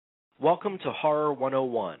Welcome to Horror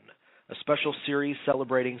 101, a special series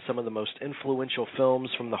celebrating some of the most influential films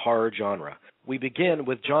from the horror genre. We begin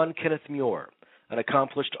with John Kenneth Muir, an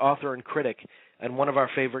accomplished author and critic and one of our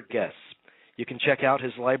favorite guests. You can check out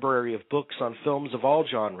his library of books on films of all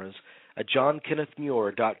genres at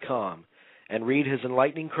johnkennethmuir.com and read his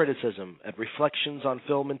enlightening criticism at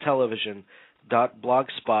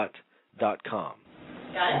reflectionsonfilmandtelevision.blogspot.com.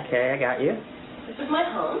 Got it? Okay, I got you. This is my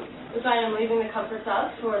home, as I am leaving the comforts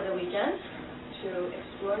of for the weekend to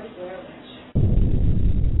explore the Blair Witch.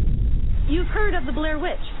 You've heard of the Blair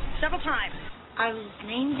Witch? Several times. I was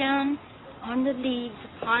laying down on the leaves, a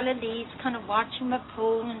pile of leaves, kind of watching my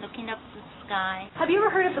pool and looking up at the sky. Have you ever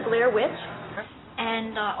heard of the Blair Witch?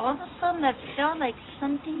 And all of a sudden I felt like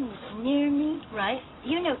something was near me, right?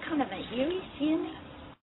 You know, kind of an eerie feeling.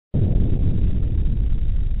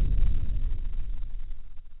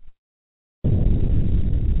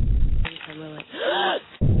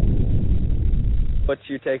 What's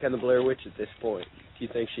your take on the Blair Witch at this point? Do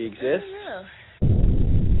you think she exists?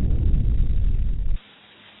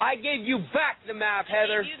 I I gave you back the map,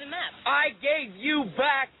 Heather. gave you the map. I gave you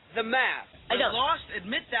back the map. I know. Lost,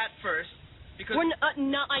 admit that first, because... We're I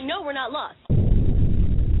know we're not lost.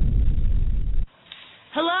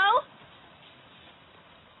 Hello?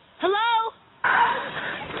 Hello?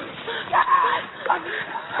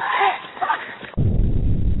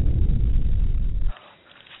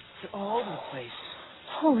 They're all over the place.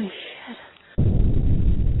 Holy shit.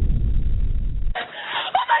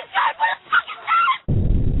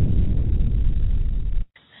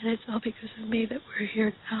 And it's all because of me that we're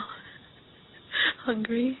here now.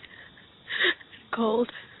 Hungry, and cold,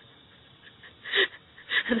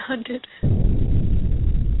 and hunted.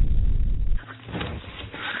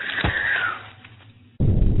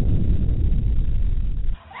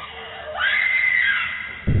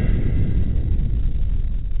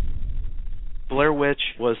 Blair Witch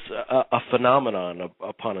was a phenomenon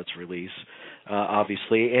upon its release,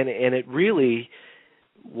 obviously, and it really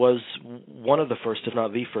was one of the first, if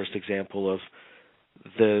not the first, example of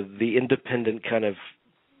the independent kind of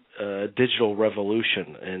digital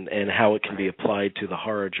revolution and how it can be applied to the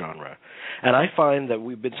horror genre. And I find that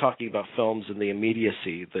we've been talking about films and the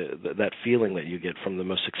immediacy, that feeling that you get from the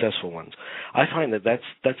most successful ones. I find that that's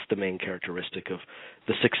the main characteristic of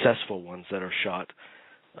the successful ones that are shot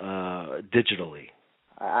digitally.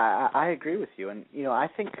 I agree with you, and I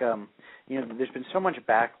think there's been so much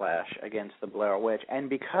backlash against the Blair Witch, and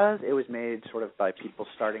because it was made sort of by people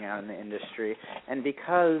starting out in the industry, and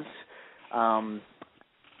because the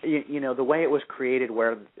way it was created,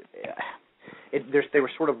 where they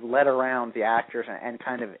were sort of led around the actors and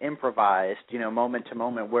kind of improvised, moment to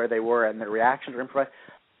moment where they were, and their reactions were improvised.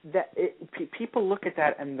 People look at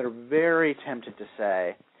that and they're very tempted to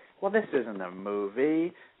say, well, this isn't a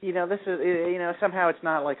movie. This is, somehow it's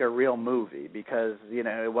not like a real movie because,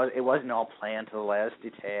 it wasn't all planned to the last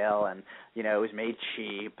detail, and, it was made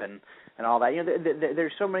cheap and all that.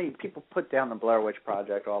 There's so many people put down the Blair Witch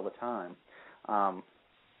Project all the time,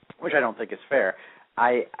 which I don't think is fair.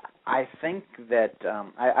 I think that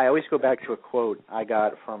I always go back to a quote I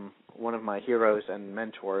got from one of my heroes and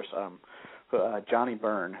mentors, Johnny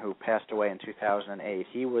Byrne, who passed away in 2008.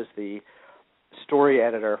 He was the story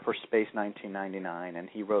editor for Space 1999, and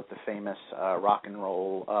he wrote the famous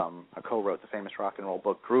co-wrote the famous rock and roll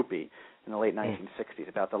book Groupie in the late 1960s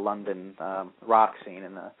about the London rock scene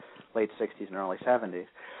in the late 60s and early 70s.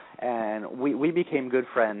 And we became good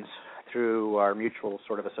friends through our mutual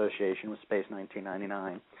sort of association with Space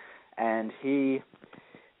 1999. And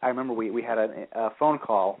I remember we had a phone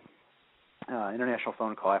call, international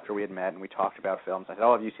phone call after we had met, and we talked about films. I said,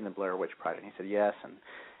 have you seen the Blair Witch Project? And he said, yes.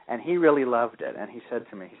 And he really loved it, and he said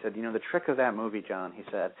to me, the trick of that movie, John, he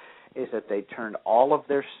said, is that they turned all of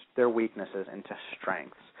their weaknesses into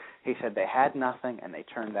strengths. He said they had nothing, and they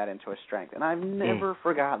turned that into a strength. And I've never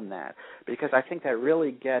forgotten that, because I think that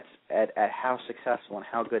really gets at how successful and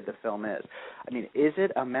how good the film is. I mean, is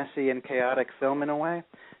it a messy and chaotic film in a way?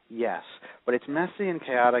 Yes, but it's messy and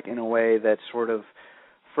chaotic in a way that sort of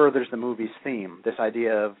furthers the movie's theme, this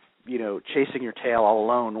idea of chasing your tail all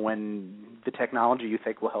alone when the technology you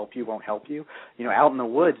think will help you won't help you. Out in the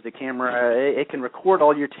woods, the camera, it can record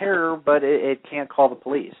all your terror, but it can't call the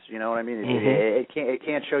police. You know what I mean? It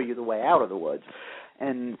can't show you the way out of the woods.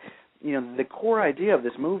 And, the core idea of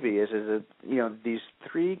this movie is that, these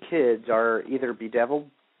three kids are either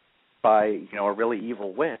bedeviled by, a really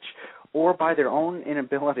evil witch, or by their own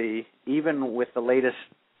inability, even with the latest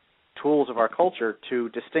tools of our culture, to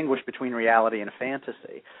distinguish between reality and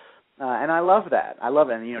fantasy. And I love that. I love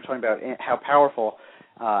it. And, talking about how powerful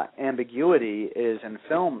ambiguity is in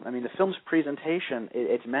film. I mean, the film's presentation,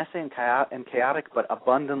 it's messy and chaotic, but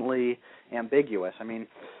abundantly ambiguous. I mean,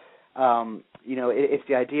 it's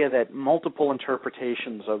the idea that multiple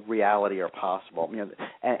interpretations of reality are possible.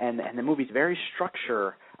 And the movie's very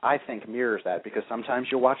structure, I think, mirrors that, because sometimes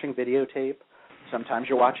you're watching videotape, sometimes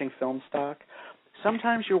you're watching film stock,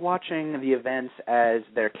 sometimes you're watching the events as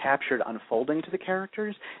they're captured unfolding to the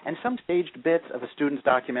characters, and some staged bits of a student's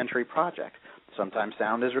documentary project. Sometimes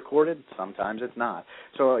sound is recorded, sometimes it's not.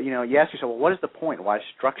 So, you ask yourself, well, what is the point? Why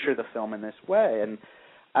structure the film in this way? And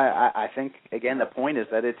I think, again, the point is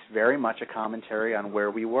that it's very much a commentary on where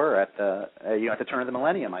we were at the turn of the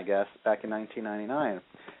millennium, I guess, back in 1999.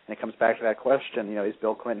 And it comes back to that question, is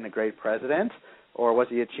Bill Clinton a great president, or was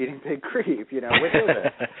he a cheating big creep? Which is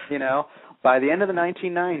it? By the end of the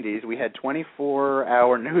 1990s, we had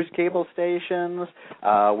 24-hour news cable stations.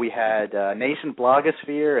 We had nascent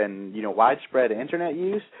blogosphere and widespread internet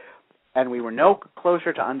use, and we were no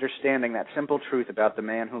closer to understanding that simple truth about the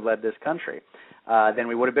man who led this country than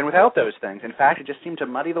we would have been without those things. In fact, it just seemed to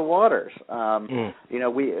muddy the waters.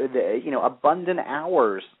 Abundant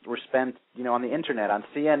hours were spent, on the internet, on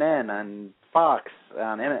CNN, on Fox,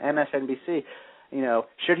 on MSNBC.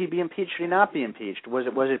 Should he be impeached? Should he not be impeached? Was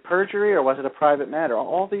it perjury, or was it a private matter?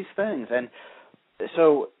 All these things. And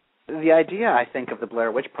so the idea, I think, of the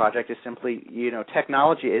Blair Witch Project is simply,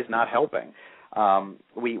 technology is not helping.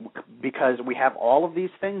 Because we have all of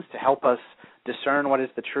these things to help us discern what is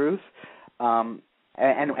the truth, and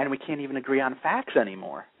we can't even agree on facts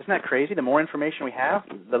anymore. Isn't that crazy? The more information we have,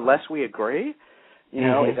 the less we agree.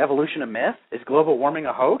 Is evolution a myth? Is global warming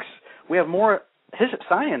a hoax? We have more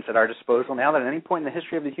science at our disposal now than at any point in the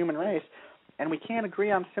history of the human race, and we can't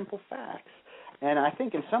agree on simple facts. And I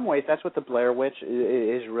think in some ways that's what the Blair Witch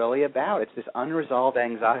is really about. It's this unresolved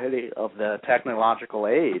anxiety of the technological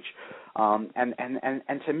age.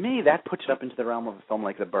 And to me, that puts it up into the realm of a film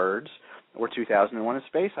like The Birds or 2001: A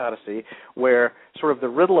Space Odyssey, where sort of the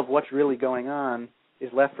riddle of what's really going on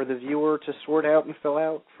is left for the viewer to sort out and fill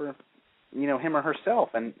out for, him or herself.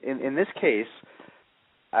 And in this case,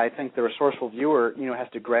 I think the resourceful viewer, has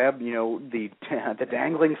to grab, the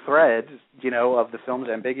dangling threads, of the film's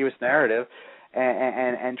ambiguous narrative,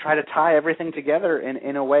 and try to tie everything together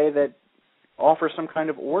in a way that offers some kind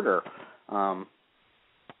of order.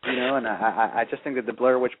 And I just think that the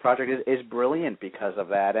Blair Witch Project is brilliant because of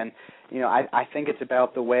that. And, I think it's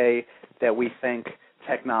about the way that we think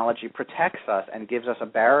technology protects us and gives us a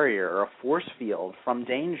barrier or a force field from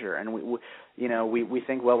danger. And we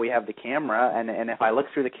think, well, we have the camera, and if I look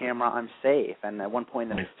through the camera, I'm safe. And at one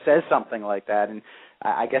point, it says something like that, and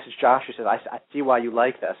I guess it's Josh who says, I see why you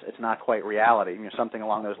like this. It's not quite reality. Something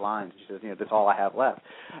along those lines. He says, that's all I have left.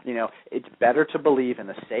 It's better to believe in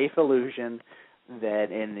the safe illusion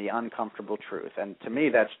than in the uncomfortable truth. And to me,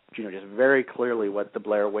 that's just very clearly what the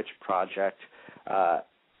Blair Witch Project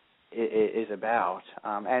is about.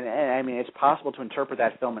 And I mean, it's possible to interpret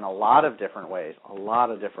that film in a lot of different ways.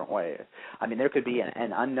 I mean, there could be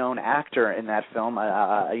an unknown actor in that film,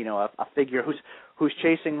 a figure who's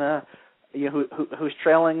chasing who's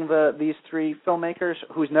trailing these three filmmakers,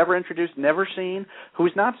 who's never introduced, never seen,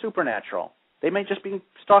 who's not supernatural. They may just be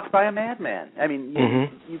stalked by a madman. I mean,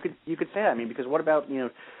 you could say that. I mean, because what about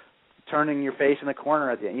turning your face in the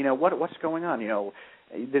corner at the end? What's going on?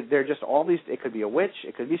 They're just all these. It could be a witch.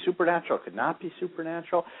 It could be supernatural. It could not be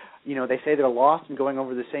supernatural. They say they're lost and going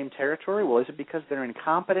over the same territory. Well, is it because they're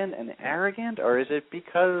incompetent and arrogant, or is it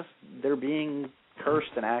because they're being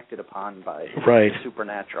cursed and acted upon by the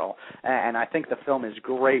supernatural? And I think the film is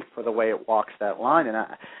great for the way it walks that line. And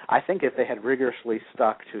I think if they had rigorously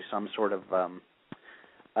stuck to some sort of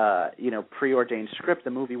preordained script,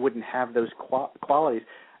 the movie wouldn't have those qualities.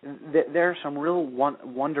 There are some real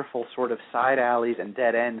wonderful sort of side alleys and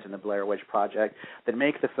dead ends in the Blair Witch Project that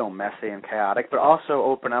make the film messy and chaotic, but also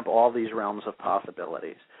open up all these realms of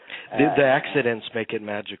possibilities. The accidents make it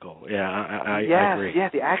magical. Yeah, I agree. Yeah,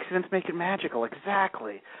 the accidents make it magical.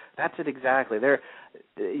 Exactly. That's it exactly. There's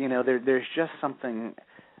just something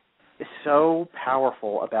so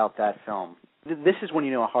powerful about that film. This is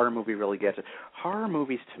when a horror movie really gets it. Horror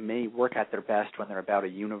movies, to me, work at their best when they're about a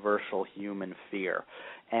universal human fear.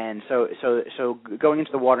 And so going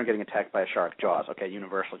into the water and getting attacked by a shark, Jaws, okay,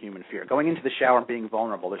 universal human fear. Going into the shower and being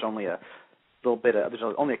vulnerable, there's only there's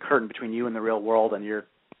only a curtain between you and the real world, and you're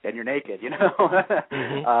naked,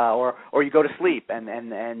 or you go to sleep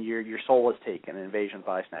and your soul is taken, an invasion of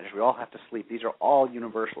bystanders. We all have to sleep. These are all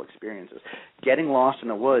universal experiences. Getting lost in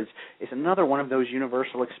the woods is another one of those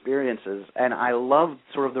universal experiences, and I love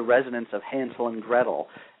sort of the resonance of Hansel and Gretel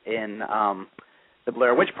in the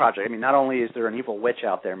Blair Witch Project. I mean, not only is there an evil witch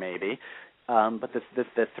out there, maybe, but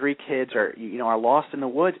the three kids are lost in the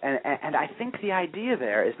woods, and I think the idea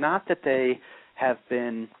there is not that they have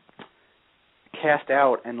been cast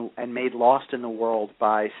out and made lost in the world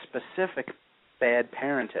by specific bad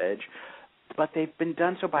parentage, but they've been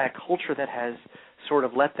done so by a culture that has sort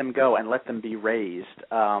of let them go and let them be raised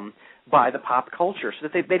by the pop culture, so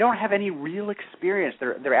that they don't have any real experience.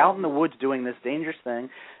 They're out in the woods doing this dangerous thing,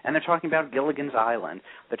 and they're talking about Gilligan's Island.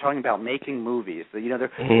 They're talking about making movies.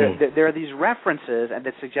 There are these references and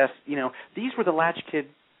that suggest these were the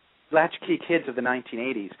latchkey kids of the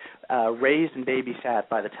 1980s, raised and babysat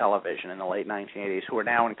by the television in the late 1980s, who are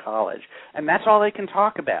now in college. And that's all they can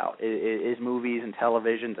talk about is movies and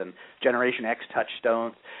televisions and Generation X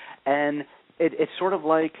touchstones. And it's sort of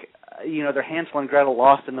like, they're Hansel and Gretel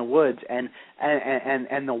lost in the woods, and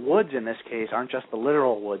the woods in this case aren't just the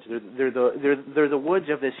literal woods. They're the woods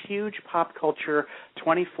of this huge pop culture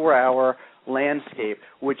 24-hour landscape,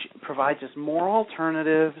 which provides us more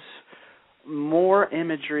alternatives, more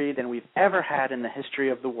imagery than we've ever had in the history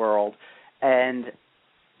of the world, and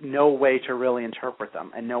no way to really interpret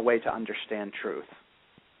them, and no way to understand truth.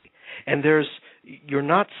 And you're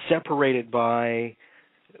not separated by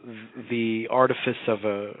the artifice of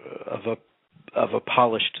a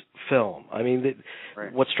polished film. I mean,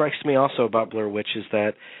 right. What strikes me also about Blair Witch is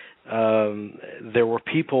that there were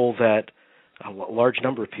people a large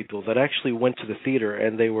number of people that actually went to the theater,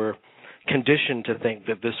 and they were conditioned to think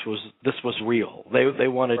that this was real. They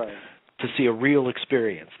wanted right. to see a real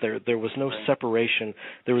experience. There was no right. separation.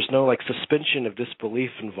 There was no suspension of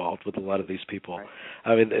disbelief involved with a lot of these people. Right.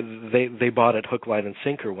 I mean, they bought it hook, line, and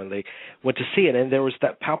sinker when they went to see it, and there was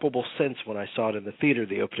that palpable sense when I saw it in the theater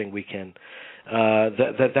the opening weekend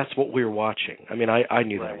that's what we were watching. I mean, I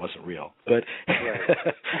knew right. that wasn't real, but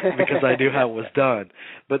right. because I knew how it was done.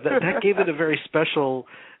 But that gave it a very special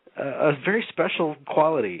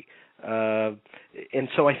quality. And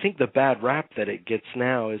so I think the bad rap that it gets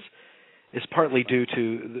now is partly due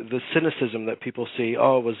to the cynicism that people see.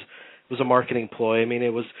 Oh, it was a marketing ploy. I mean, it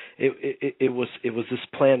was this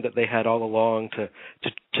plan that they had all along to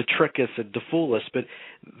trick us and to fool us. But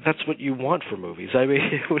that's what you want for movies. I mean,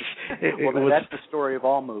 that's the story of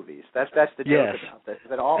all movies. That's the joke yes. about this.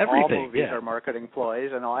 That all movies yeah. are marketing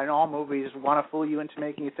ploys, and all movies want to fool you into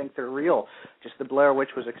making you think they're real. Just the Blair Witch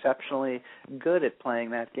was exceptionally good at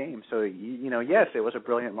playing that game. So yes, it was a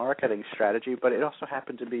brilliant marketing strategy, but it also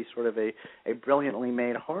happened to be sort of a brilliantly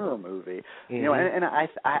made horror movie. Mm-hmm. And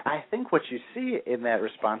I think what you see in that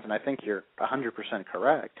response, and I think you're 100%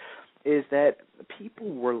 correct, is that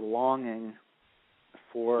people were longing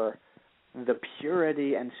for the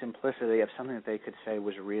purity and simplicity of something that they could say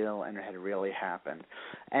was real and had really happened.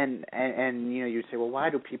 And you'd say, well, why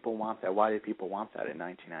do people want that? Why did people want that in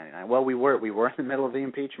 1999? Well, we were in the middle of the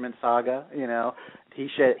impeachment saga. He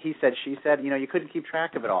said, she said. You couldn't keep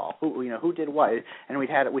track of it all. Who did what? And we'd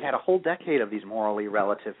had a whole decade of these morally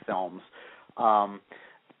relative films.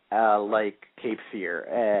 Like Cape Fear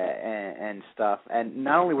and stuff. And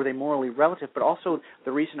not only were they morally relative, but also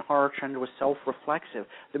the recent horror trend was self-reflexive.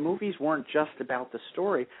 The movies weren't just about the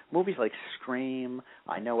story. Movies like Scream,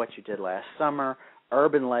 I Know What You Did Last Summer,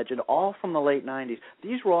 Urban Legend, all from the late 90s.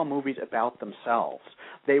 These were all movies about themselves.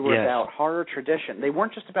 They were yes. about horror tradition. They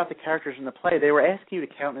weren't just about the characters in the play. They were asking you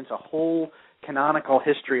to count into a whole canonical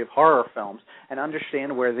history of horror films and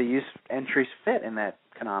understand where these entries fit in that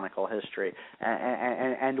canonical history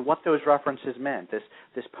and what those references meant, this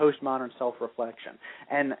postmodern self-reflection.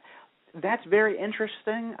 And that's very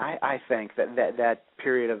interesting, I think, that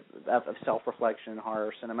period of self-reflection in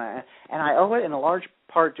horror cinema. And I owe it in a large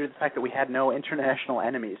part due to the fact that we had no international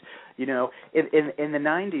enemies. In the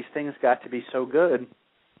 90s, things got to be so good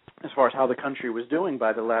as far as how the country was doing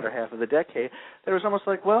by the latter half of the decade, that it was almost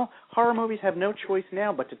like, well, horror movies have no choice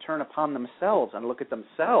now but to turn upon themselves and look at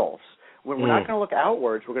themselves. We're not going to look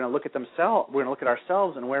outwards. We're going to look at themselves. We're going to look at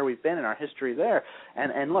ourselves and where we've been in our history there.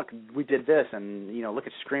 And look, we did this. And look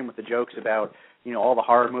at Scream with the jokes about all the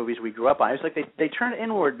horror movies we grew up on. It's like they turned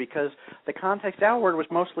inward because the context outward was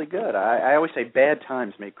mostly good. I always say bad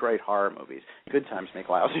times make great horror movies. Good times make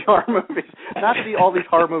lousy horror movies. Not that all these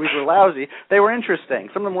horror movies were lousy. They were interesting.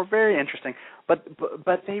 Some of them were very interesting.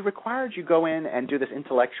 But they required you go in and do this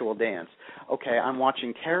intellectual dance. Okay, I'm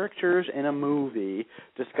watching characters in a movie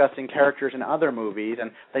discussing characters in other movies,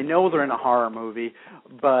 and they know they're in a horror movie,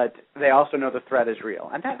 but they also know the threat is real.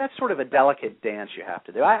 And that's sort of a delicate dance you have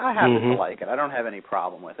to do. I happen to like it. I don't have any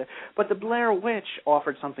problem with it. But the Blair Witch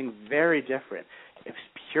offered something very different. It's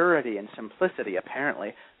purity and simplicity,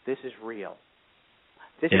 apparently. This is real.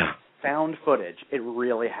 This is found footage. It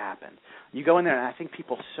really happened. You go in there, and I think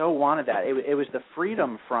people so wanted that. It was the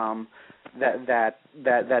freedom from that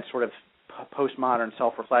sort of postmodern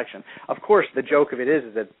self-reflection. Of course, the joke of it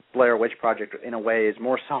is that Blair Witch Project, in a way, is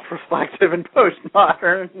more self-reflective and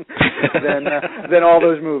postmodern than all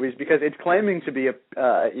those movies, because it's claiming to be a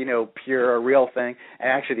pure, a real thing, and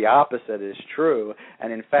actually the opposite is true.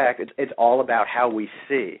 And in fact, it's all about how we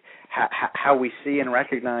see. How we see and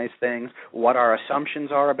recognize things, what our assumptions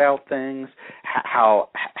are about things, how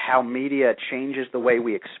media changes the way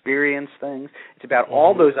we experience things. It's about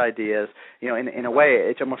all those ideas. In a way,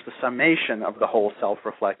 it's almost a summation of the whole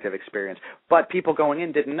self-reflective experience. But people going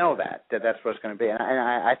in didn't know that that's what it's going to be. And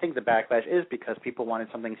I think the backlash is because people wanted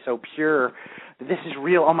something so pure. This is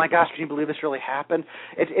real. Oh my gosh, can you believe this really happened?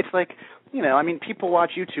 It's like, people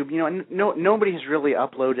watch YouTube. Nobody has really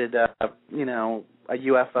uploaded, a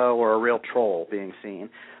UFO or a real troll being seen.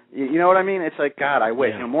 You know what I mean? It's like, God, I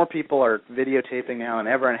wish. More people are videotaping now than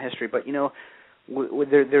ever in history, but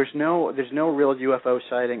there's no real UFO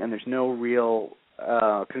sighting, and there's no real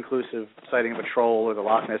conclusive sighting of a troll or the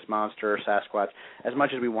Loch Ness Monster or Sasquatch, as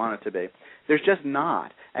much as we want it to be. There's just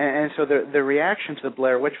not. And so the reaction to the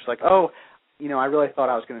Blair Witch was like, oh, I really thought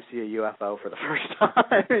I was going to see a UFO for the first time.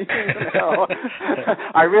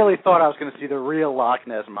 I really thought I was going to see the real Loch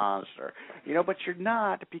Ness Monster. But you're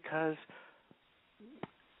not, because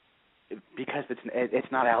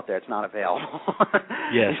it's not out there. It's not available.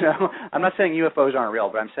 Yes. I'm not saying UFOs aren't real,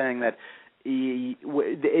 but I'm saying that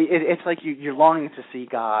it's like you're longing to see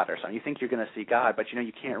God or something. You think you're going to see God, but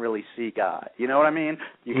you can't really see God. You know what I mean?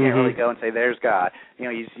 You can't really go and say, "There's God."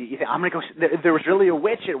 You think, I'm going to go. There was really a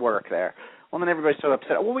witch at work there. Well, then everybody's so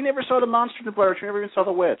upset. Well, we never saw the monster in the Blair Witch. We never even saw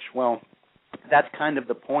the witch. Well, that's kind of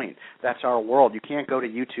the point. That's our world. You can't go to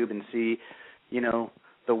YouTube and see,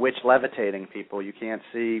 the witch levitating people. You can't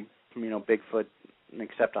see, Bigfoot,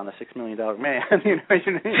 except on the $6 Million Man.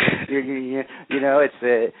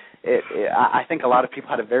 I think a lot of people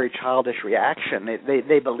had a very childish reaction.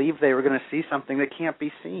 They believed they were going to see something that can't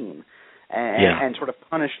be seen, and sort of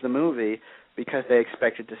punish the movie because they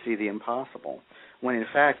expected to see the impossible. When in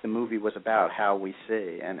fact the movie was about how we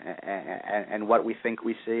see and what we think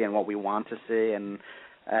we see and what we want to see and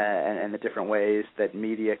the different ways that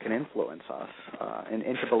media can influence us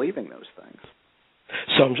into believing those things.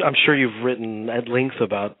 So I'm sure you've written at length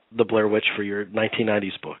about the Blair Witch for your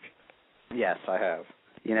 1990s book. Yes, I have.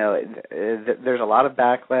 There's a lot of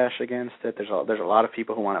backlash against it. There's a lot of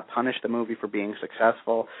people who want to punish the movie for being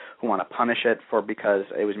successful, who want to punish it because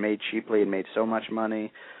it was made cheaply and made so much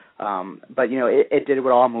money. But it did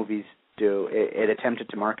what all movies do. It attempted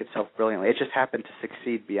to market itself brilliantly. It just happened to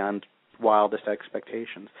succeed beyond wildest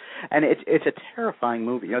expectations. And it's a terrifying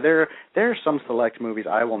movie. There are some select movies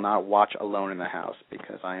I will not watch alone in the house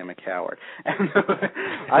because I am a coward. And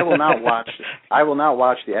I will not watch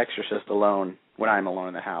The Exorcist alone when I'm alone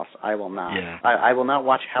in the house. I will not. Yeah. I will not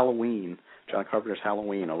watch Halloween, John Carpenter's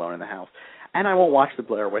Halloween, alone in the house. And I won't watch the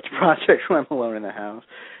Blair Witch Project when I'm alone in the house.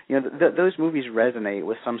 Those movies resonate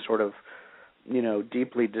with some sort of,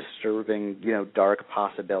 deeply disturbing, dark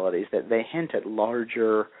possibilities that they hint at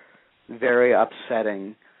larger, very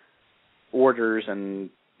upsetting orders and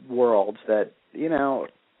worlds that, I don't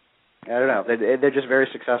know, they're just very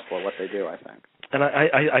successful at what they do, I think. And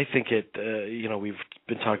I think it, we've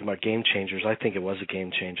been talking about game changers. I think it was a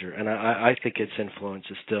game changer. And I think its influence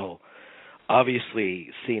is still obviously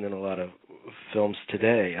seen in a lot of films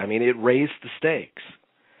today. I mean, it raised the stakes.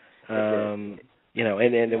 And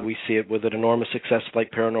we see it with an enormous success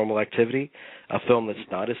like Paranormal Activity, a film that's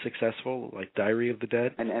not as successful like Diary of the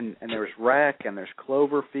Dead. And there's Wreck and there's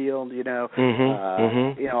Cloverfield,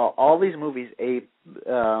 all these movies ape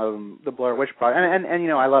the Blair Witch Project.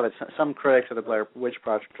 And I love it. Some critics of the Blair Witch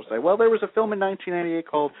Project will say, well, there was a film in 1998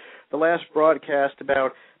 called The Last Broadcast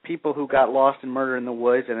about people who got lost and murdered in the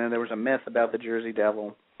woods, and then there was a myth about the Jersey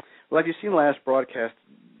Devil. Well, if you've seen The Last Broadcast,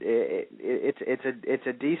 it's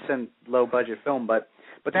a decent low budget film, but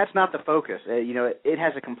that's not the focus. It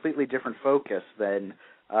has a completely different focus than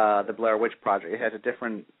the Blair Witch Project. It has a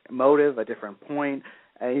different motive, a different point,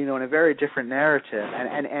 and a very different narrative.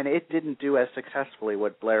 And it didn't do as successfully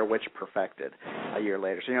what Blair Witch perfected a year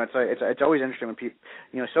later. So it's always interesting when people,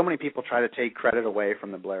 so many people try to take credit away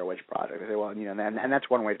from the Blair Witch Project. They say, well, and that's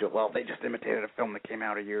one way to do it. Well, they just imitated a film that came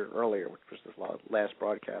out a year earlier, which was this Last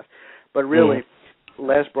Broadcast. But really,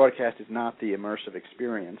 Last Broadcast is not the immersive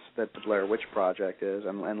experience that the Blair Witch Project is,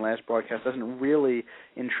 and Last Broadcast doesn't really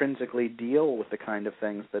intrinsically deal with the kind of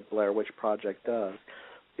things that Blair Witch Project does.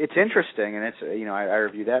 It's interesting, and it's I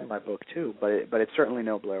review that in my book too, but it's certainly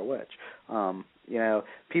no Blair Witch.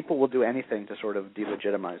 People will do anything to sort of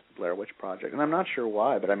delegitimize the Blair Witch Project, and I'm not sure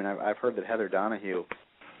why, but I mean I've heard that Heather Donahue,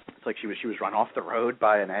 it's like she was run off the road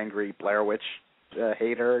by an angry Blair Witch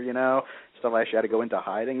hate her, stuff like she had to go into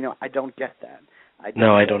hiding. I don't get that. I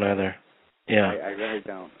don't either. Yeah, I really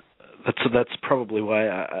don't. That's probably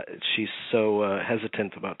why she's so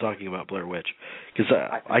hesitant about talking about Blair Witch, because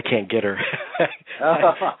I can't get her.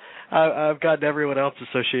 I've gotten everyone else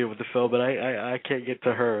associated with the film, but I can't get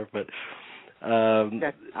to her. But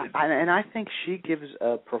and I think she gives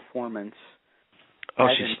a performance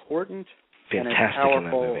she's important fantastic and as powerful, in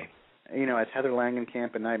that movie. As Heather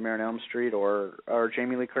Langenkamp in Nightmare on Elm Street or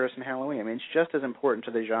Jamie Lee Curtis in Halloween. I mean, it's just as important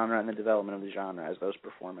to the genre and the development of the genre as those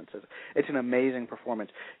performances. It's an amazing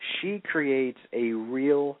performance. She creates a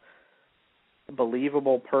real,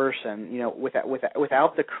 believable person,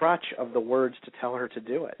 without the crutch of the words to tell her to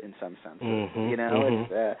do it. In some sense,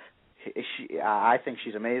 I think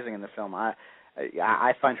she's amazing in the film. I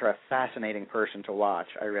find her a fascinating person to watch.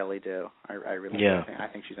 I really do. I really do. I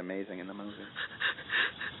think she's amazing in the movie.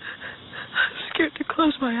 I'm scared to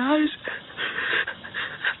close my eyes.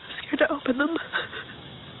 I'm scared to open them.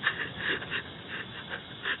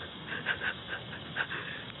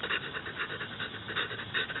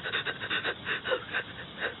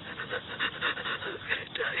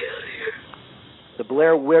 The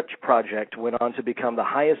Blair Witch Project went on to become the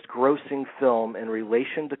highest-grossing film in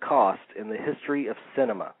relation to cost in the history of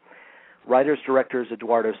cinema. Writers-directors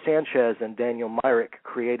Eduardo Sanchez and Daniel Myrick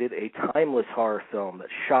created a timeless horror film that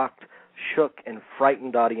shocked, shook, and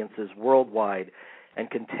frightened audiences worldwide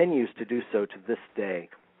and continues to do so to this day.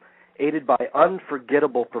 Aided by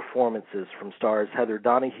unforgettable performances from stars Heather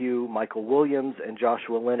Donahue, Michael Williams, and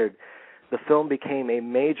Joshua Leonard, the film became a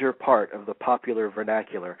major part of the popular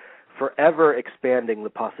vernacular, forever expanding the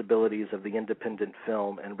possibilities of the independent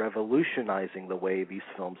film and revolutionizing the way these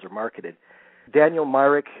films are marketed. Daniel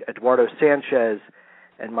Myrick, Eduardo Sanchez,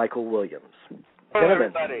 and Michael Williams. Hello,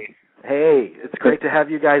 everybody. Hey, it's great to have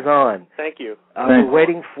you guys on. Thank you. We're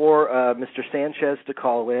waiting for Mr. Sanchez to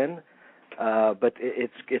call in, but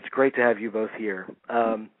it's great to have you both here.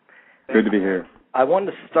 Good to be here. I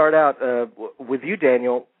wanted to start out with you,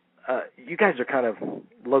 Daniel. You guys are kind of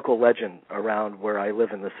local legend around where I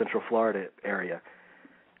live in the Central Florida area.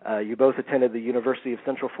 You both attended the University of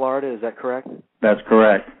Central Florida, is that correct? That's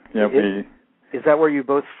correct. Yep. Is that where you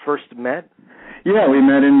both first met? Yeah, we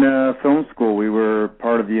met in film school. We were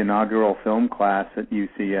part of the inaugural film class at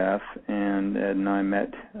UCF, and Ed and I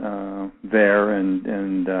met there, and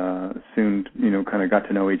soon, kind of got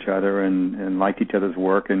to know each other and liked each other's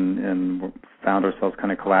work, and found ourselves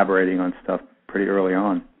kind of collaborating on stuff pretty early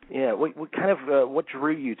on. Yeah, what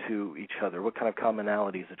drew you to each other? What kind of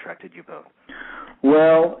commonalities attracted you both?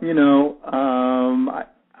 Well,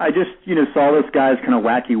 I just, saw this guy's kind of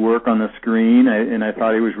wacky work on the screen, and I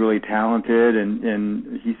thought he was really talented,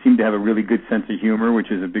 and he seemed to have a really good sense of humor,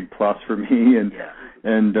 which is a big plus for me. And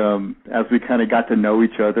as we kind of got to know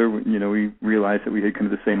each other, we realized that we had kind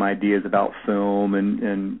of the same ideas about film and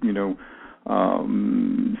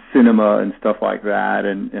cinema and stuff like that,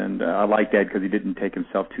 and I liked Ed because he didn't take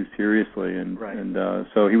himself too seriously, and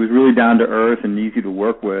so he was really down to earth and easy to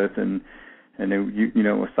work with, and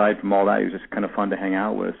aside from all that, he was just kind of fun to hang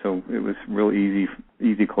out with. So it was real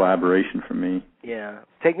easy collaboration for me. Yeah,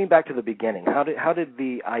 take me back to the beginning. How did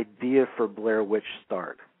the idea for Blair Witch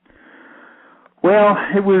start? Well,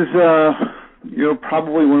 it was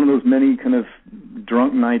probably one of those many kind of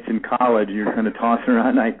drunk nights in college. You're kind of tossing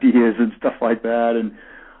around ideas and stuff like that. And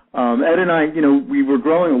Ed and I, we were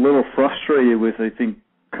growing a little frustrated with, I think,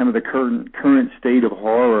 kind of the current state of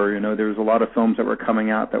horror. There was a lot of films that were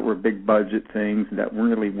coming out that were big budget things that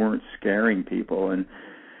really weren't scaring people. And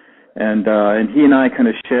he and I kind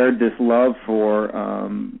of shared this love for,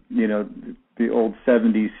 the old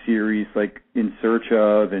 70s series like In Search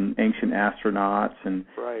Of and Ancient Astronauts, and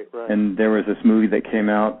and there was this movie that came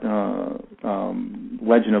out,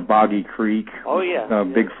 Legend of Boggy Creek. Oh yeah,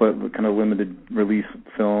 Bigfoot kind of limited release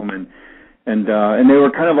film, and they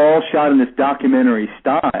were kind of all shot in this documentary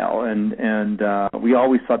style, and we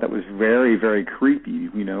always thought that was very, very creepy.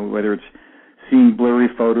 Whether it's seeing blurry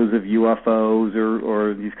photos of UFOs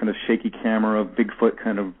or these kind of shaky camera of Bigfoot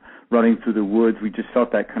kind of running through the woods, we just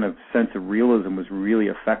felt that kind of sense of realism was really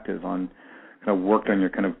effective on, kind of worked on your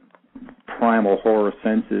kind of primal horror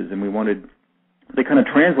senses, and we wanted to kind of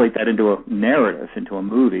translate that into a narrative, into a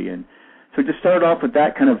movie. And so it just started off with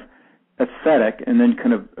that kind of aesthetic, and then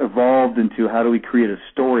kind of evolved into how do we create a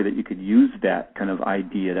story that you could use that kind of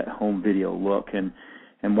idea, that home video look, and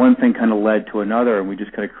one thing kind of led to another, and we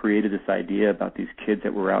just kind of created this idea about these kids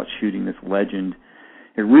that were out shooting this legend.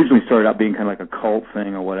 It originally started out being kind of like a cult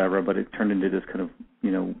thing or whatever, but it turned into this kind of,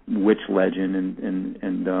 witch legend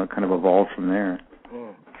and kind of evolved from there.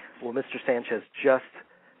 Well, Mr. Sanchez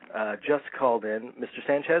just called in. Mr.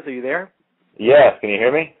 Sanchez, are you there? Yes, can you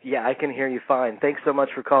hear me? Yeah, I can hear you fine. Thanks so much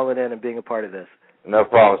for calling in and being a part of this. No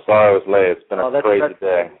problem. Sorry I was late. It's been a crazy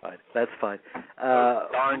day. That's fine.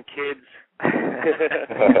 Darn kids.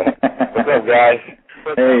 What's up, guys?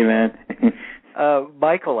 Hey, man.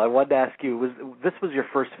 Michael, I wanted to ask you, this was your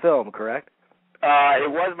first film, correct?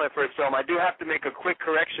 It was my first film. I do have to make a quick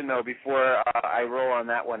correction, though, before I roll on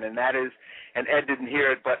that one, and that is, and Ed didn't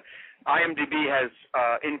hear it, but IMDb has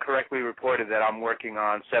incorrectly reported that I'm working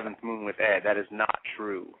on Seventh Moon with Ed. That is not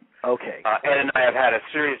true. Okay. Ed and I have had a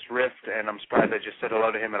serious rift, and I'm surprised I just said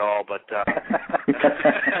hello to him at all, but...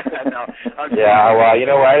 no, yeah, well, you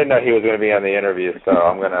know what? I didn't know he was going to be on the interview, so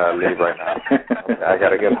I'm going to leave right now. I got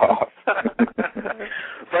to get off.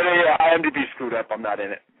 But yeah, IMDb screwed up. I'm not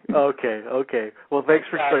in it. Okay. Well, thanks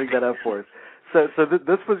for clearing that up for us. So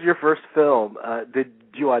this was your first film. Did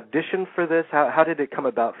you audition for this? How did it come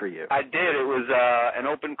about for you? I did. It was an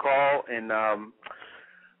open call in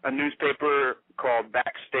a newspaper called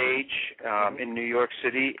Backstage in New York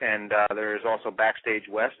City, and there is also Backstage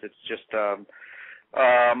West. It's just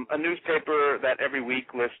a newspaper that every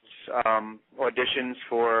week lists auditions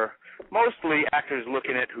for mostly actors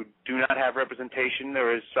looking at who do not have representation.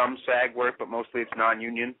 There is some SAG work, but mostly it's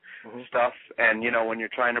non-union stuff. And, when you're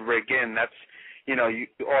trying to break in, that's, all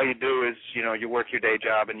you do is, you work your day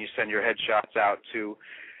job and you send your headshots out to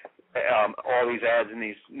all these ads in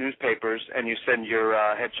these newspapers, and you send your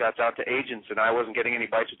headshots out to agents. And I wasn't getting any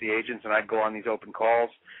bites with the agents, and I'd go on these open calls.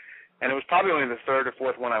 And it was probably only the third or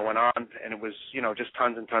fourth one I went on, and it was, just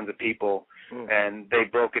tons and tons of people. And they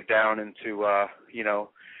broke it down into,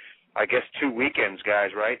 I guess 2 weekends,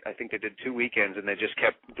 guys, right? I think they did 2 weekends, and they just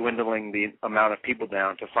kept dwindling the amount of people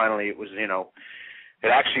down to finally it was, it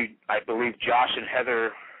actually, I believe Josh and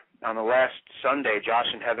Heather, on the last Sunday, Josh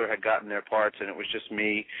and Heather had gotten their parts, and it was just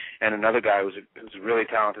me and another guy who was a really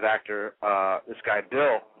talented actor, this guy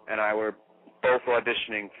Bill, and I were both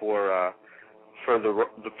auditioning for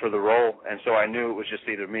the role, and so I knew it was just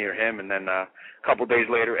either me or him. And then a couple days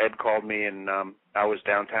later, Ed called me, and I was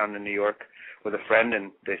downtown in New York with a friend,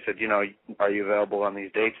 and they said, are you available on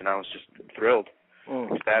these dates? And I was just thrilled.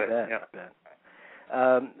 Ecstatic.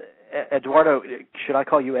 Eduardo, should I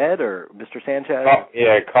call you Ed or Mr. Sanchez? Oh,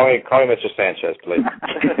 yeah, call me Mr. Sanchez, please.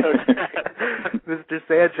 Mr.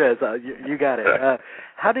 Sanchez, you got it.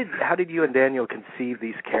 How did you and Daniel conceive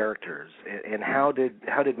these characters, and how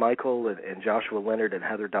did Michael and Joshua Leonard and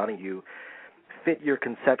Heather Donahue fit your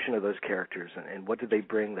conception of those characters, and what did they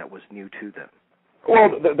bring that was new to them?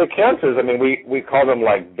 Well, the characters, I mean, we call them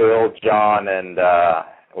like Bill, John, and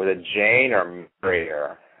was it Jane or Mary?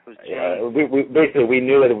 We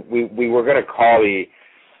knew that we were going to call the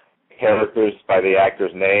characters by the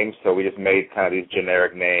actors' names, so we just made kind of these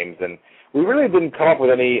generic names, and we really didn't come up with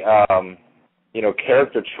any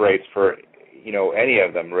character traits for any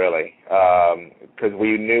of them really, because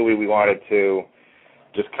we knew we wanted to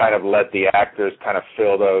just kind of let the actors kind of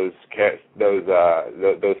fill those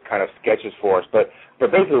kind of sketches for us. But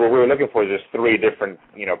basically what we were looking for is just three different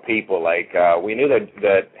people. Like we knew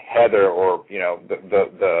that Heather, or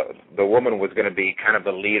the woman, was going to be kind of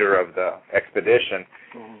the leader of the expedition,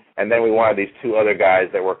 and then we wanted these two other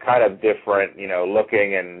guys that were kind of different,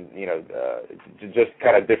 looking, and just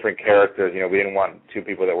kind of different characters. We didn't want two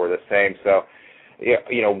people that were the same. So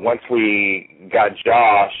once we got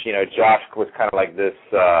Josh, Josh was kind of like this,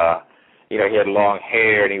 he had long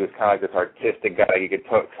hair, and he was kind of like this artistic guy. You could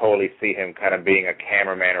totally see him kind of being a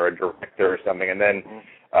cameraman or a director or something. And then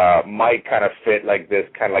Mike kind of fit like this,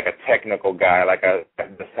 kind of like a technical guy, like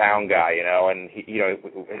the sound guy, and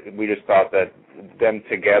we just thought that them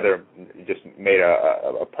together just made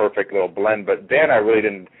a perfect little blend. But then I really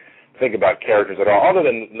didn't think about characters at all, other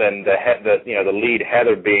than the lead,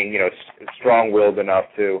 Heather, being strong-willed enough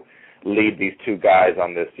to lead these two guys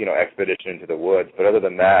on this expedition into the woods. But other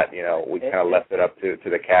than that, we kind of left it up to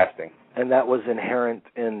the casting. And that was inherent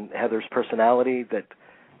in Heather's personality,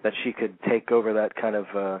 that she could take over that kind of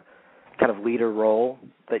leader role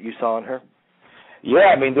that you saw in her.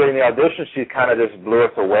 Yeah, I mean, during the audition, she kind of just blew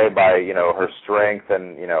us away by her strength,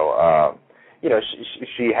 and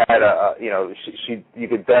she had you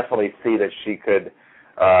could definitely see that she could,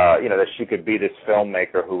 that she could be this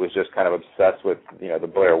filmmaker who was just kind of obsessed with, the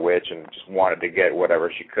Blair Witch, and just wanted to get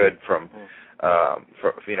whatever she could from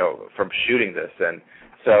shooting this. And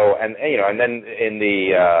so, and then in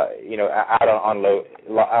the,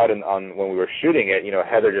 when we were shooting it,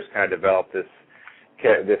 Heather just kind of developed this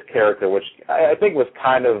character, which I think was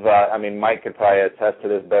kind of, Mike could probably attest to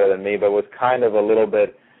this better than me, but was kind of a little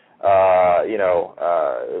bit, I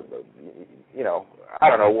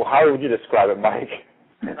don't know. How would you describe it, Mike?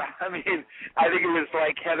 I mean, I think it was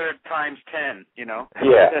like Heather times 10, you know?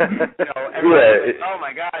 Yeah. Everybody was like, oh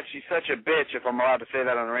my God, she's such a bitch, if I'm allowed to say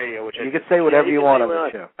that on the radio. Which you can say whatever you want on the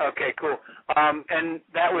show. Okay, cool. And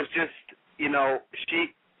that was just, you know,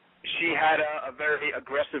 she had a very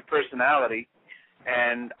aggressive personality,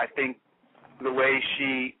 and I think the way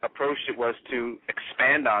she approached it was to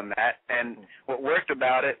expand on that, and what worked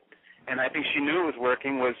about it, and I think she knew it was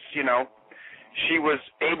working, was, you know, she was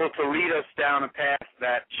able to lead us down a path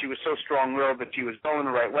that she was so strong-willed that she was going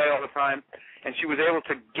the right way all the time, and she was able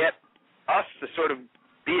to get us to sort of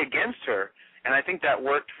be against her, and I think that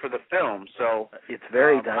worked for the film. So it's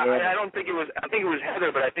very dynamic. I don't think it was. I think it was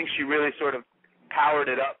Heather, but I think she really sort of powered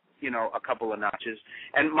it up, you know, a couple of notches.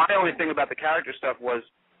 And my only thing about the character stuff was,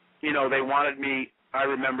 you know, they wanted me, I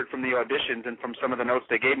remembered from the auditions and from some of the notes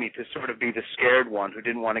they gave me, to sort of be the scared one who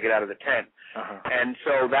didn't want to get out of the tent. And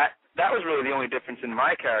so that was really the only difference in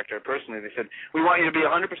my character, personally. They said, we want you to be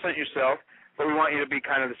 100% yourself, but we want you to be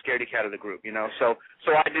kind of the scaredy cat of the group, you know. So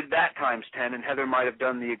I did that times 10, and Heather might have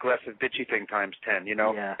done the aggressive, bitchy thing times 10, you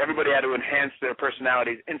know. Yeah. Everybody had to enhance their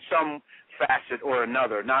personalities in some facet or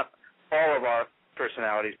another, not all of our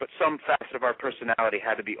personalities, but some facet of our personality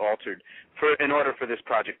had to be altered in order for this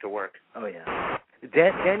project to work. Oh, yeah.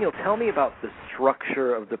 Daniel, tell me about the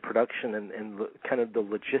structure of the production and kind of the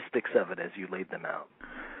logistics of it as you laid them out.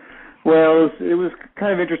 Well, it was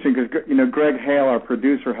kind of interesting because, you know, Greg Hale, our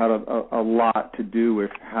producer, had a lot to do with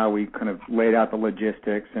how we kind of laid out the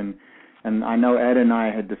logistics. And I know Ed and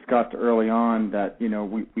I had discussed early on that, you know,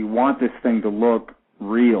 we want this thing to look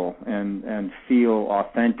real and feel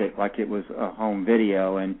authentic, like it was a home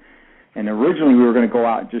video. And originally we were going to go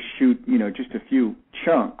out and just shoot, you know, just a few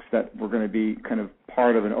chunks that were going to be kind of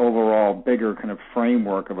part of an overall bigger kind of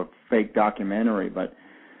framework of a fake documentary. But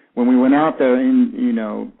when we went out there in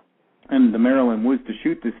the Maryland woods to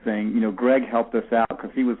shoot this thing, you know, Greg helped us out because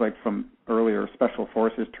he was like from earlier Special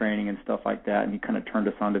Forces training and stuff like that, and he kind of turned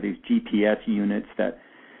us onto these GPS units that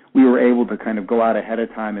we were able to kind of go out ahead of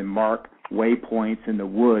time and mark waypoints in the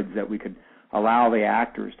woods that we could allow the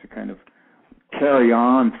actors to kind of carry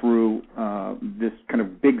on through this kind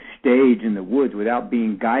of big stage in the woods without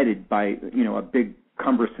being guided by, you know, a big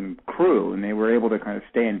cumbersome crew, and they were able to kind of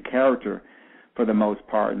stay in character for the most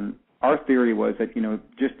part. And our theory was that, you know,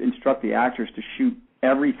 just instruct the actors to shoot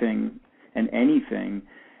everything and anything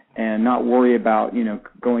and not worry about, you know,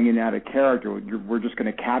 going in and out of character. We're just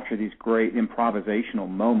going to capture these great improvisational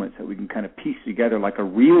moments that we can kind of piece together like a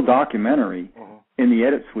real documentary in the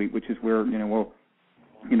edit suite, which is where, you know, we'll,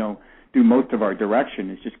 you know, do most of our direction,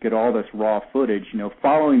 is just get all this raw footage, you know,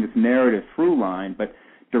 following this narrative through line, but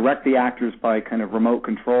direct the actors by kind of remote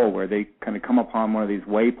control, where they kind of come upon one of these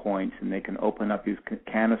waypoints and they can open up these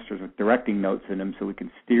canisters with directing notes in them, so we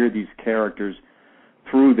can steer these characters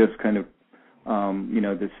through this kind of, you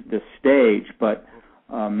know, this stage, but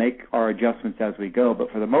make our adjustments as we go.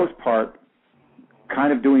 But for the most part,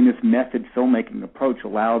 kind of doing this method filmmaking approach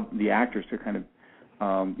allowed the actors to kind of,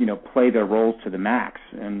 you know, play their roles to the max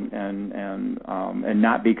and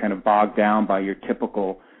not be kind of bogged down by your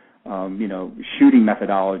typical, you know, shooting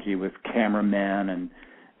methodology with cameramen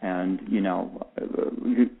and you know,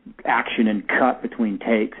 action and cut between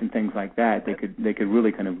takes and things like that. They could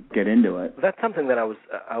really kind of get into it. That's something that I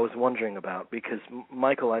was wondering about, because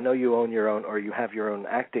Michael, I know you own your own, or you have your own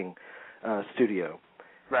acting studio,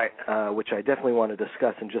 right? Which I definitely want to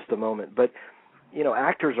discuss in just a moment. But you know,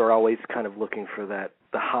 actors are always kind of looking for the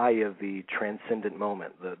high of the transcendent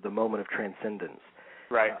moment, the moment of transcendence.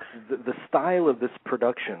 Right. The style of this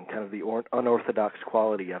production, kind of the unorthodox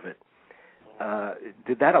quality of it,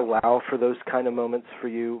 did that allow for those kind of moments for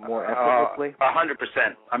you more effortlessly?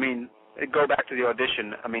 100%. I mean, go back to the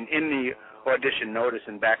audition. I mean, in the audition notice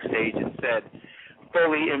and backstage, it said,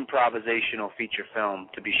 fully improvisational feature film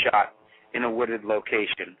to be shot in a wooded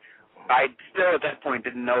location. I still at that point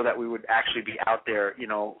didn't know that we would actually be out there, you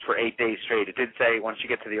know, for 8 days straight. It did say once you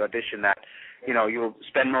get to the audition that, you know, you'll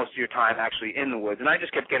spend most of your time actually in the woods. And I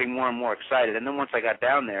just kept getting more and more excited. And then once I got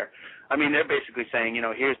down there, I mean, they're basically saying, you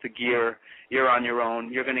know, here's the gear, you're on your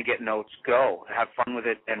own, you're going to get notes, go, have fun with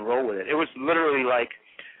it and roll with it. It was literally like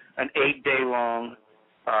an 8-day-long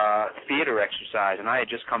theater exercise. And I had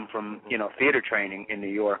just come from, you know, theater training in New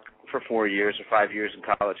York for 4 years or 5 years in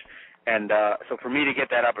college. And so for me to get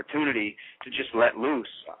that opportunity to just let loose,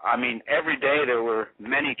 I mean, every day there were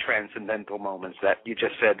many transcendental moments that you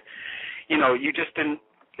just said, you know, you just didn't,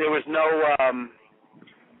 there was no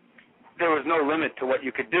limit to what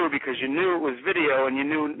you could do, because you knew it was video, and you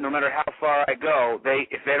knew no matter how far I go,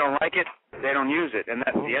 if they don't like it, they don't use it, and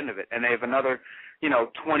that's the end of it. And they have another, you know,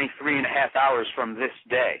 23 and a half hours from this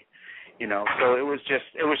day. you know. So it was just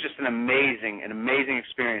an amazing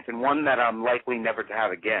experience, and one that I'm likely never to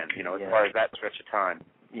have again, you know, as far as that stretch of time.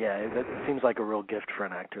 Yeah, it seems like a real gift for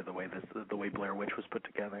an actor, the way Blair Witch was put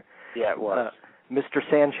together. Yeah, it was. Mr.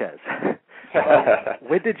 Sanchez,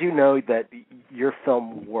 when did you know that your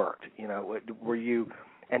film worked? You know, were you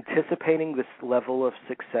anticipating this level of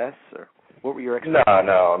success, or what were your expectations?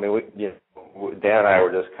 No. I mean, Dan and I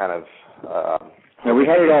were just kind of. We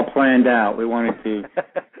had it all planned out. We wanted to.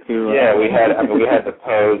 Yeah, we had the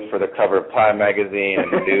pose for the cover of Time magazine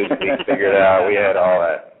and Newsweek figured out. We had all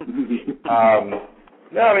that.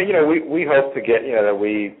 No, I mean, you know, we hoped to get, you know, that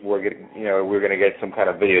we were going to get some kind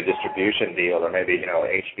of video distribution deal, or maybe, you know,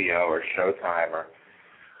 HBO or Showtime or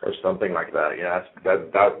something like that. You know,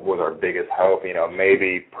 that was our biggest hope. You know,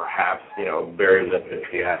 maybe perhaps, you know, very limited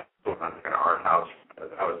theatrical on an art house.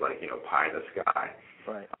 That was like, you know, pie in the sky.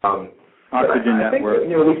 Right. Oxygen I think, Network.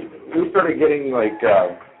 you know, we started getting like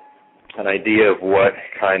an idea of what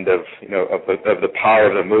kind of, you know, of the power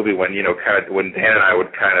of the movie when, you know, kind of when Dan and I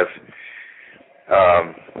would kind of.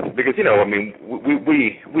 Because, you know, I mean,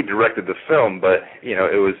 we directed the film, but, you know,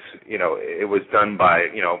 it was done by,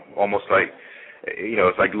 you know, almost like, you know,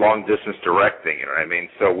 it's like long distance directing, you know what I mean?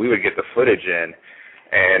 So we would get the footage in,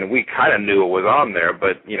 and we kind of knew it was on there,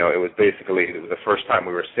 but, you know, it was the first time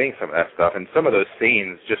we were seeing some of that stuff, and some of those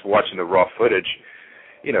scenes, just watching the raw footage,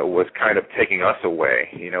 you know, was kind of taking us away,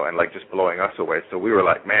 you know, and like just blowing us away. So we were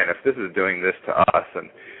like, man, if this is doing this to us, and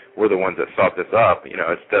we're the ones that thought this up, you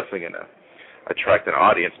know, it's definitely going to attract an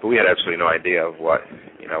audience, but we had absolutely no idea of what,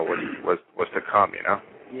 you know, was to come, you know.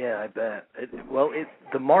 Yeah, I bet.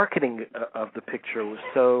 The marketing of the picture was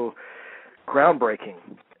so groundbreaking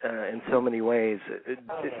in so many ways.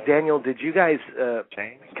 Daniel, did you guys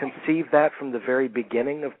conceive that from the very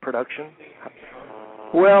beginning of production?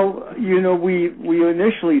 Well, you know, we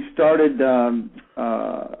initially started, you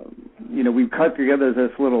know, we cut together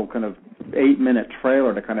this little kind of 8-minute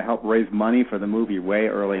trailer to kind of help raise money for the movie way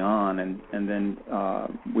early on, and then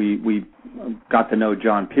we got to know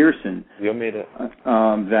John Pearson. You made it.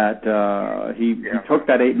 That he took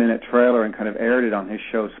that 8-minute trailer and kind of aired it on his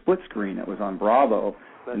show Split Screen. It was on Bravo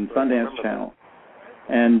and Sundance Channel,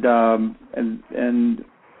 and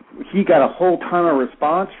he got a whole ton of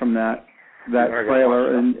response from that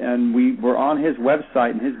trailer, and we were on his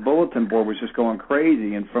website, and his bulletin board was just going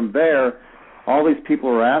crazy. And from there, all these people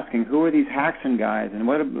were asking, who are these Haxon guys, and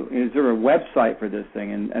is there a website for this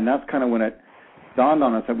thing? And that's kind of when it dawned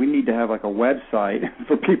on us that we need to have like a website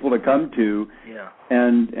for people to come to. Yeah.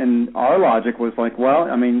 And our logic was like, well,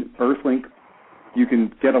 I mean, Earthlink, you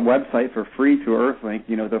can get a website for free through Earthlink,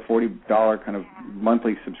 you know, the $40 kind of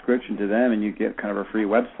monthly subscription to them, and you get kind of a free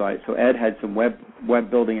website. So Ed had some web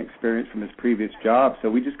building experience from his previous job, so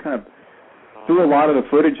we just kind of threw a lot of the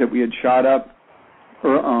footage that we had shot up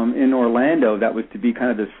in Orlando that was to be kind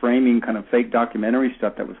of this framing kind of fake documentary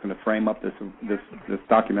stuff that was going to frame up this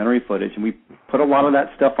documentary footage, and we put a lot of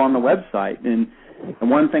that stuff on the website, and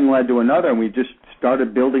one thing led to another, and we just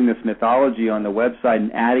started building this mythology on the website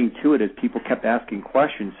and adding to it as people kept asking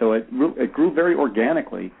questions. So it grew very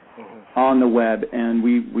organically on the web, and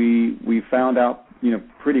we found out, you know,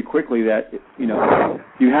 pretty quickly that, you know,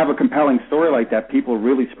 you have a compelling story like that, people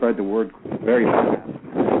really spread the word very fast,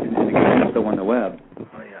 and it gets still on the web.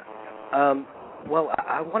 Oh yeah. Well,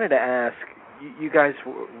 I wanted to ask, you guys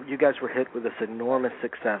were hit with this enormous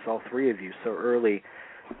success, all three of you, so early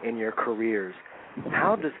in your careers.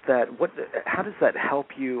 How does that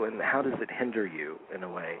help you, and how does it hinder you in a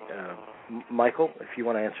way? Michael, if you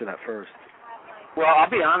want to answer that first. Well, I'll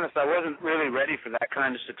be honest, I wasn't really ready for that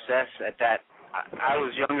kind of success at that. I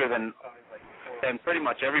was younger than pretty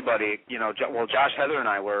much everybody. You know, well, Josh, Heather, and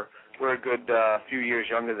I we're a good few years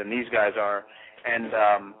younger than these guys are, and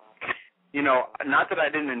you know, not that I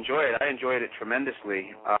didn't enjoy it. I enjoyed it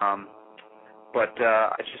tremendously, but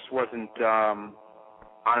I just wasn't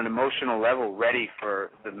on an emotional level ready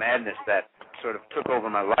for the madness that sort of took over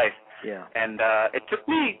my life. Yeah. And it took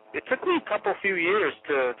me a few years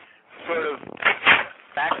to sort of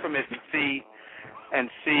back from it and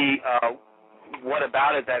see what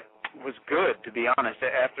about it that was good, to be honest.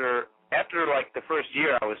 After like the first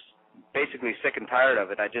year, I was basically sick and tired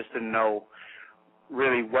of it. I just didn't know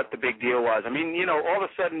really what the big deal was. I mean, you know, all of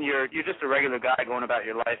a sudden you're just a regular guy going about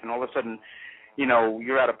your life, and all of a sudden, you know,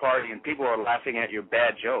 you're at a party and people are laughing at your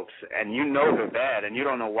bad jokes, and you know they're bad, and you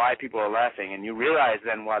don't know why people are laughing, and you realize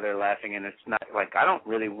then why they're laughing, and it's not like, I don't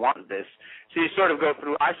really want this. So you sort of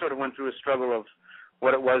I sort of went through a struggle of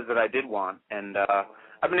what it was that I did want, and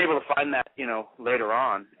I've been able to find that, you know, later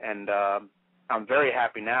on, and I'm very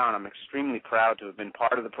happy now, and I'm extremely proud to have been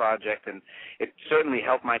part of the project, and it certainly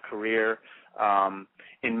helped my career.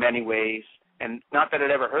 in many ways. And not that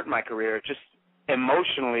it ever hurt my career, just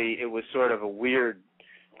emotionally it was sort of a weird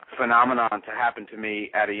phenomenon to happen to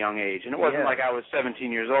me at a young age. And it wasn't like I was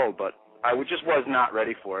 17 years old, but I just was not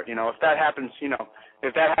ready for it. If that happens,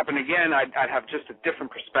 if that happened again, I'd have just a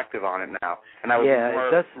different perspective on it now, and I would be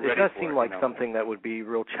more ready for it. It does seem like something that would be a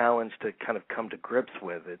real challenge to kind of come to grips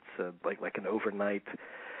with. It's like an overnight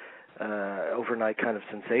kind of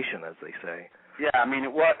sensation, as they say. Yeah, I mean,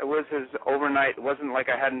 it was his overnight. It wasn't like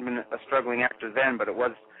I hadn't been a struggling actor then, but it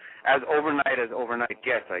was as overnight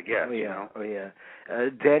gets, I guess. Oh yeah.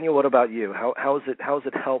 Daniel, what about you? How has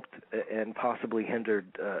it helped and possibly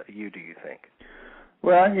hindered you? Do you think?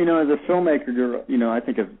 Well, as a filmmaker, I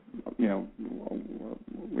think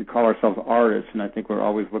we call ourselves artists, and I think we're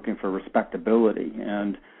always looking for respectability,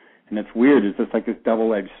 and it's weird. It's just like this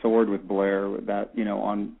double-edged sword with Blair. That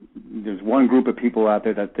there's one group of people out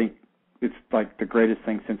there that think it's like the greatest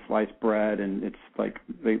thing since sliced bread, and it's like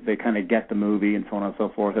they kind of get the movie and so on and so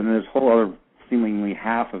forth. And then there's a whole other seemingly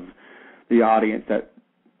half of the audience that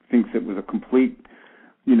thinks it was a complete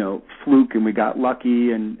fluke, and we got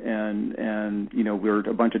lucky, and we're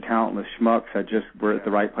a bunch of talentless schmucks that just were at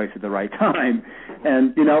the right place at the right time,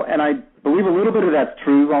 and I believe a little bit of that's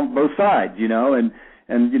true on both sides, and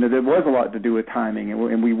there was a lot to do with timing,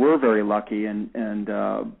 and we were very lucky, and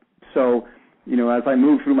so as I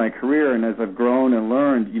move through my career and as I've grown and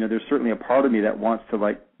learned, there's certainly a part of me that wants to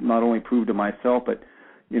not only prove to myself, but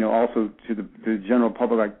also to the general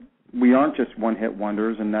public, we aren't just one-hit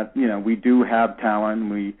wonders, and that, we do have talent, and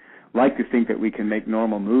we like to think that we can make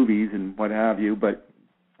normal movies and what have you, but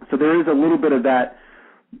so there is a little bit of that.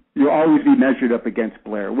 You'll always be measured up against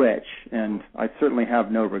Blair Witch, and I certainly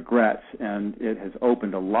have no regrets, and it has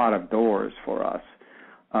opened a lot of doors for us.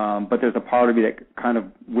 But there's a part of me that kind of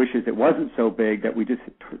wishes it wasn't so big, that we just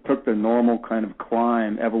took the normal kind of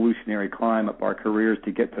climb, evolutionary climb up our careers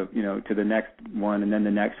to get to, to the next one and then the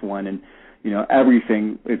next one, and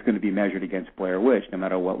everything is going to be measured against Blair Witch, no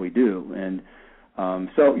matter what we do. And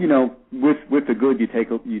so, with the good, you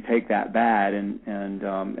take that bad,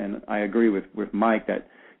 and I agree with Mike that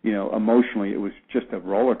emotionally it was just a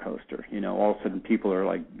roller coaster. All of a sudden people are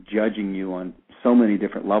like judging you on so many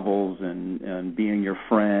different levels, and being your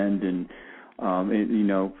friend, and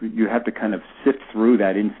you have to kind of sift through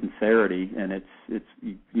that insincerity, and it's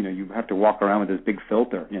you have to walk around with this big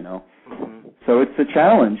filter, Mm-hmm. So it's a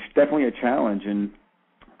challenge, definitely a challenge, and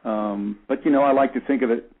but I like to think of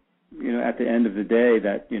it, at the end of the day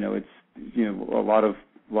that it's a lot of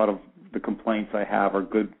the complaints I have are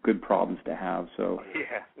good problems to have. So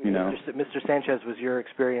Mr. Sanchez, was your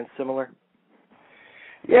experience similar?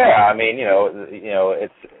 Yeah, I mean,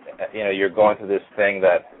 it's you're going through this thing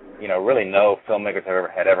that really no filmmakers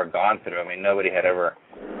had ever gone through. I mean, nobody had ever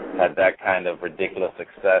had that kind of ridiculous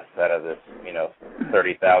success out of this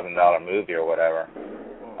 $30,000 movie or whatever.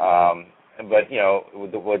 But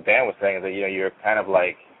what Dan was saying is that you're kind of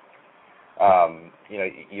like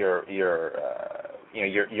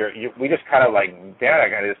we just kind of like Dan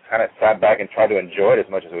and I just kind of sat back and tried to enjoy it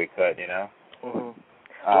as much as we could, Mm-hmm.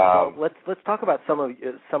 Well, let's talk about some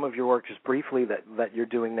of your work just briefly that you're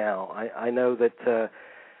doing now. I know that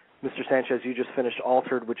Mr. Sanchez, you just finished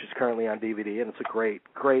Altered, which is currently on DVD, and it's a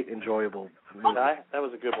great enjoyable movie. That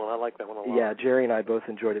was a good one. I like that one a lot. Yeah, Jerry and I both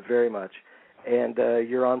enjoyed it very much. And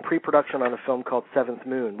you're on pre-production on a film called Seventh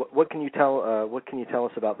Moon. What can you tell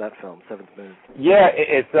us about that film, Seventh Moon? Yeah,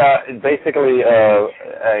 it's basically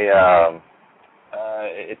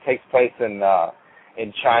it takes place in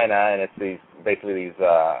China, and it's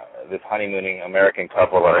this honeymooning American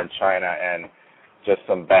couple are in China, and just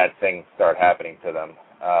some bad things start happening to them.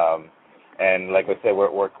 And like I said,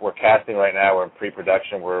 we're casting right now. We're in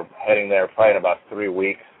pre-production. We're heading there probably in about 3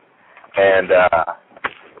 weeks, and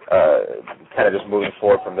kind of just moving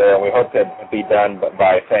forward from there. And we hope to be done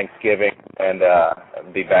by Thanksgiving and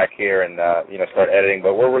be back here and start editing.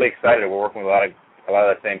 But we're really excited. We're working with a lot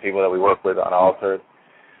of the same people that we work with on Altered,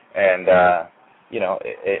 and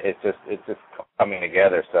it's just coming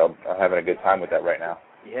together. So I'm having a good time with that right now.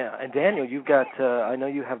 Yeah, and Daniel, you've got, I know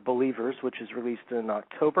you have Believers, which is released in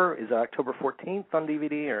October. Is it October 14th on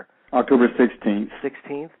DVD or? October 16th.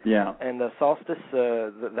 16th? Yeah. And Solstice,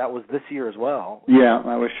 that was this year as well. Yeah,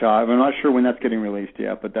 that was shot. I'm not sure when that's getting released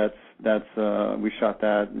yet, but that's we shot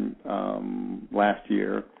that last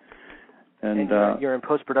year. And you're in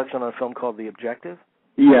post-production on a film called The Objective?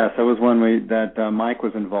 Yes, that was one that Mike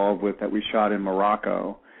was involved with that we shot in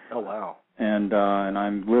Morocco. Oh, wow. and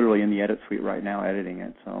I'm literally in the edit suite right now editing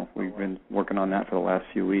it. So we've been working on that for the last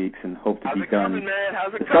few weeks, and hope to be done. Coming, man?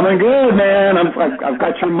 How's it it's coming good, man. I've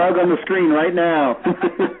got your mug on the screen right now.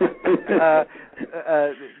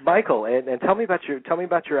 Michael, and tell me about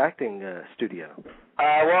your acting studio.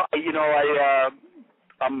 Well,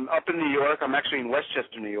 I'm up in New York. I'm actually in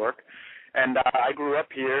Westchester, New York, and I grew up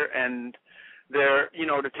here. And there,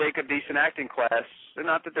 to take a decent acting class,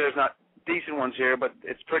 not that there's not decent ones here, but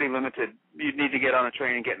it's pretty limited. You'd need to get on a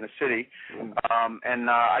train and get in the city. And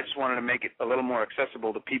I just wanted to make it a little more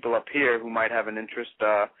accessible to people up here who might have an interest.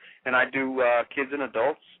 And I do kids and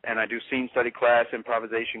adults, and I do scene study class,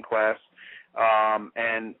 improvisation class.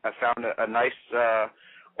 And I found a nice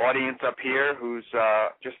audience up here who's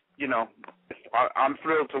just, I'm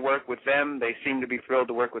thrilled to work with them. They seem to be thrilled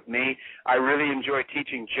to work with me. I really enjoy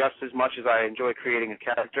teaching just as much as I enjoy creating a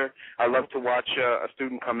character. I love to watch a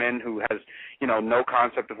student come in who has, no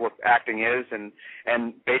concept of what acting is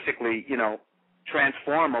and basically,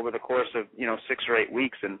 transform over the course of, 6 or 8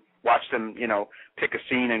 weeks and watch them, pick a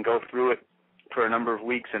scene and go through it for a number of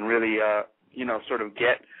weeks and really, sort of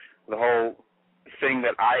get the whole thing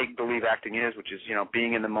that I believe acting is, which is,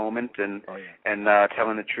 being in the moment and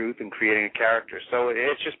telling the truth and creating a character. So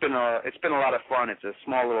it's just been a lot of fun. It's a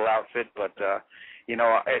small little outfit, but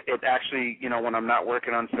it actually, when I'm not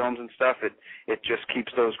working on films and stuff, it just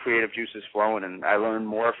keeps those creative juices flowing, and I learn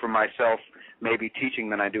more from myself maybe teaching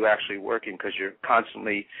than I do actually working, because you're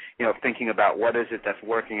constantly, thinking about what is it that's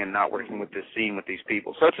working and not working with this scene with these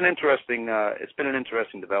people. So it's it's been an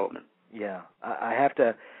interesting development. Yeah, I have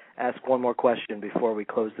to ask one more question before we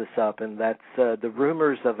close this up, and that's the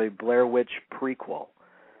rumors of a Blair Witch prequel.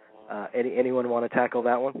 Anyone want to tackle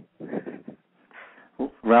that one?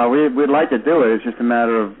 Well, we'd like to do it. It's just a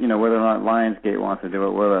matter of whether or not Lionsgate wants to do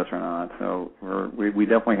it with us or not. So we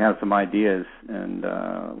definitely have some ideas, and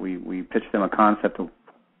we pitched them a concept of,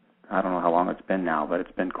 I don't know how long it's been now, but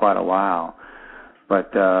it's been quite a while.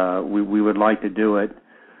 But we would like to do it.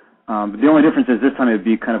 But the only difference is this time it would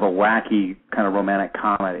be kind of a wacky, kind of romantic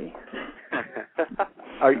comedy.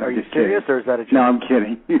 Are you serious, or is that a joke? No, I'm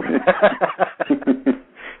kidding.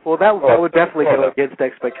 Well, that would definitely go against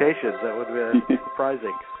expectations. That would be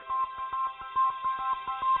surprising.